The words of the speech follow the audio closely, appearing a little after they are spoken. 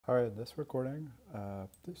All right, in this recording,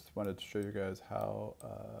 just wanted to show you guys how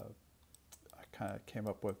I kind of came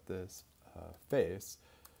up with this face.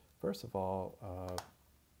 First of all,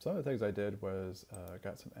 some of the things I did was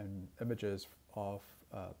got some images off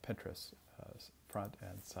Pinterest, front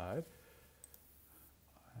and side.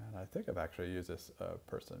 And I think I've actually used this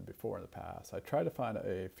person before in the past. I tried to find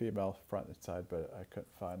a female front and side, but I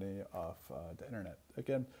couldn't find any off the internet.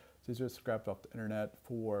 Again, these are just grabbed off the internet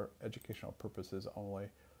for educational purposes only.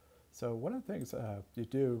 So one of the things you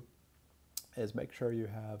do is make sure you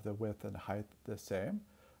have the width and height the same.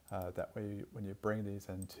 That way, when you bring these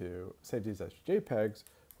into, save these as JPEGs,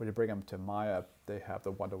 when you bring them to Maya, they have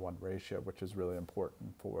the 1-to-1 ratio, which is really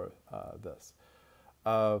important for this.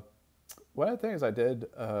 One of the things I did,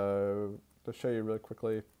 to show you really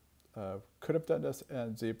quickly, could have done this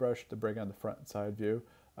in ZBrush to bring in the front and side view,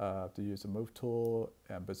 to use the move tool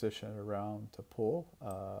and position it around to pull.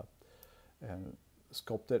 And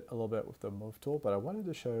sculpt it a little bit with the move tool, but I wanted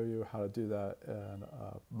to show you how to do that in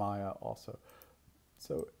Maya also.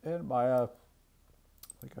 So in Maya,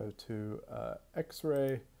 we go to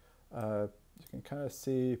X-ray. You can kind of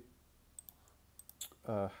see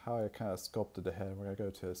how I kind of sculpted the head. We're going to go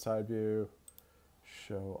to side view,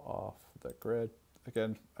 show off the grid.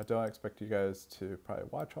 Again, I don't expect you guys to probably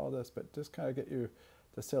watch all this, but just kind of get you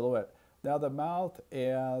the silhouette. Now the mouth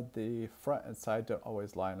and the front and side don't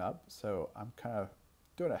always line up, so I'm kind of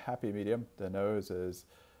doing a happy medium. The nose is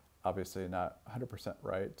obviously not 100%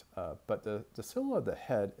 right, but the silhouette of the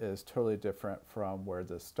head is totally different from where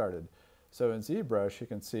this started. So in ZBrush, you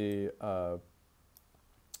can see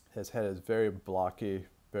his head is very blocky,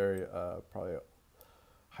 very probably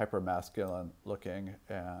hyper masculine looking,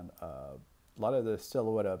 and a lot of the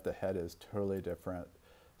silhouette of the head is totally different.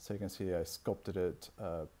 So you can see I sculpted it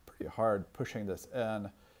pretty hard, pushing this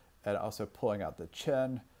in and also pulling out the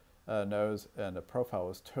chin, nose, and the profile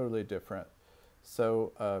was totally different.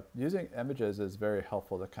 So using images is very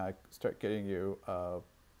helpful to kind of start getting you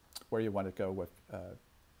where you want to go with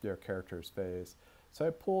your character's face. So I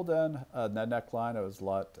pulled in the neckline. It was a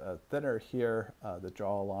lot thinner here. The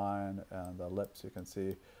jawline and the lips, you can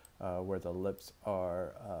see where the lips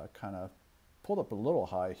are kind of pulled up a little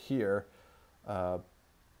high here.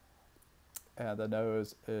 And the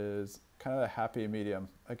nose is kind of a happy medium.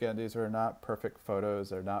 Again, these are not perfect photos.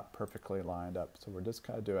 They're not perfectly lined up. So we're just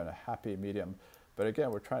kind of doing a happy medium. But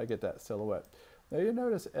again, we're trying to get that silhouette. Now you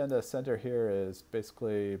notice in the center here is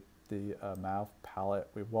basically the mouth palette.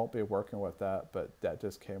 We won't be working with that, but that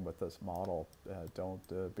just came with this model.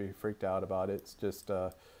 Don't be freaked out about it. It's just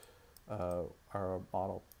our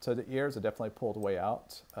model. So the ears are definitely pulled way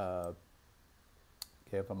out.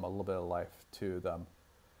 Gave them a little bit of life to them.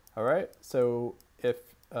 All right, so if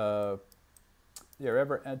you're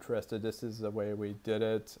ever interested, this is the way we did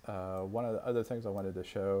it. One of the other things I wanted to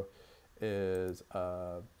show is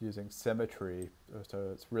using symmetry. So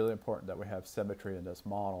it's really important that we have symmetry in this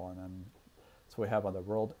model. And then, so we have on the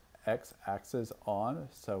world x-axis on.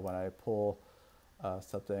 So when I pull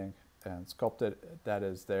something and sculpt it, that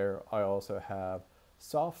is there. I also have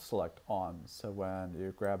soft select on. So when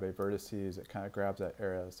you grab a vertices, it kind of grabs that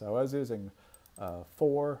area. So I was using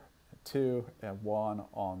 4, 2, and 1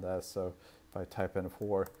 on this. So if I type in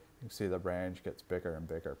 4, you can see the range gets bigger and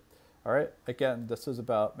bigger. All right, again, this is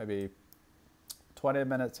about maybe 20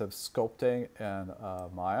 minutes of sculpting in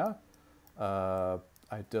Maya.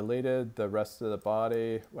 I deleted the rest of the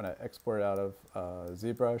body when I exported out of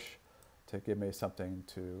ZBrush to give me something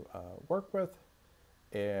to work with.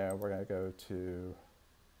 And we're going to go to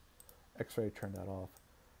X-ray, turn that off.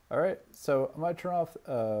 All right, so I'm going to turn off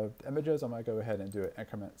images. I'm going to go ahead and do an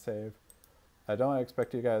increment save. I don't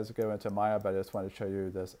expect you guys to go into Maya, but I just want to show you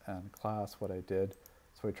this in class, what I did.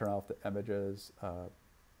 So we turn off the images.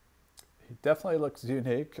 He definitely looks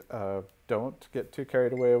unique. Don't get too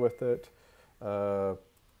carried away with it.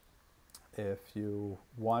 If you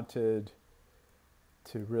wanted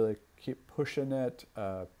to really keep pushing it,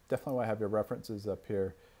 definitely want to have your references up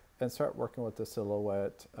here and start working with the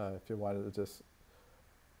silhouette. If you wanted to just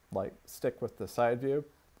like stick with the side view,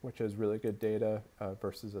 which is really good data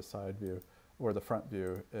versus a side view, or the front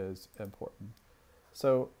view is important.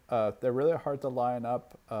 So they're really hard to line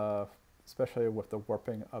up, especially with the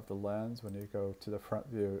warping of the lens. When you go to the front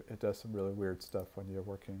view, it does some really weird stuff when you're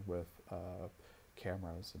working with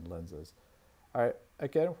cameras and lenses. All right,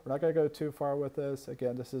 again, we're not going to go too far with this.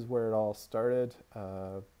 Again, this is where it all started.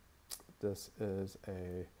 This is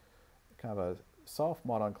a kind of a soft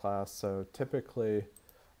modeling class, so typically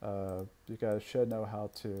you guys should know how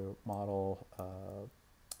to model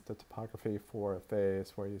the topography for a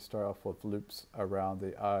face, where you start off with loops around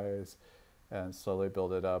the eyes and slowly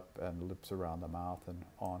build it up and loops around the mouth and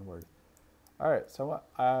onward. All right, so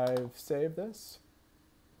I've saved this,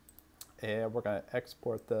 and we're going to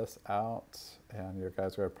export this out, and you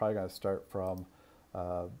guys are probably going to start from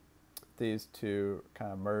these two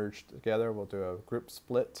kind of merged together. We'll do a group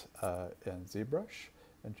split in ZBrush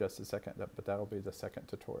in just a second, but that'll be the second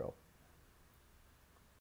tutorial.